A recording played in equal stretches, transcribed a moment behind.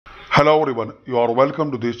Hello everyone, you are welcome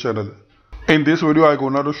to this channel. In this video I am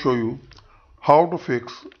going to show you how to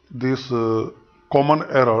fix this common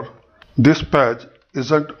error. This page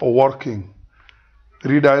isn't working.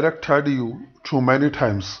 Redirected you too many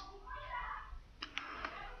times.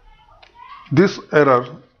 This error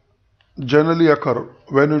generally occur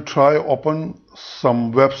when you try open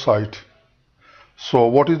some website. So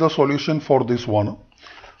what is the solution for this one?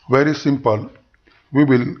 Very simple. We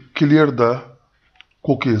will clear the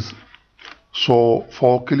cookies. So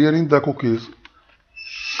for clearing the cookies,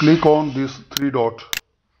 click on this three dot,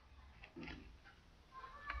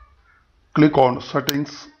 click on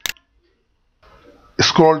settings,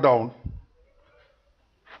 scroll down,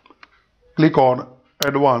 click on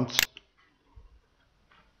advanced,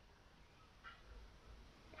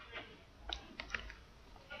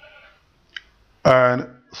 and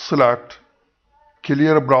select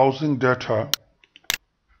clear browsing data.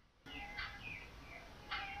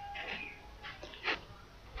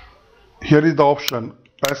 Here is the option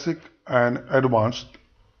basic and advanced.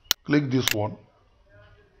 Click this one.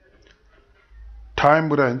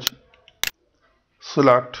 Time range,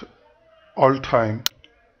 select all time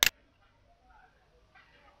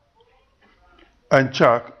and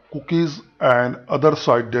check cookies and other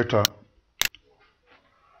site data.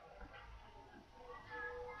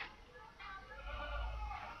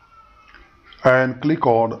 And click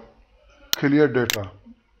on clear data.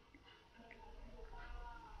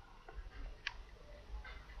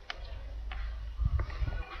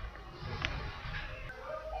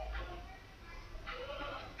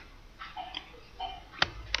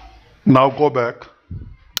 Now go back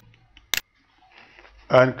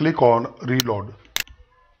and click on reload.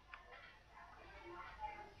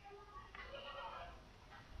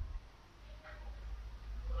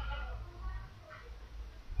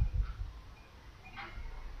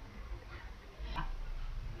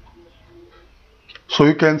 So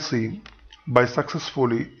you can see by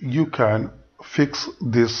successfully you can fix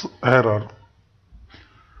this error.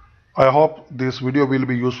 I hope this video will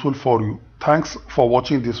be useful for you. Thanks for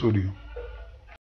watching this video.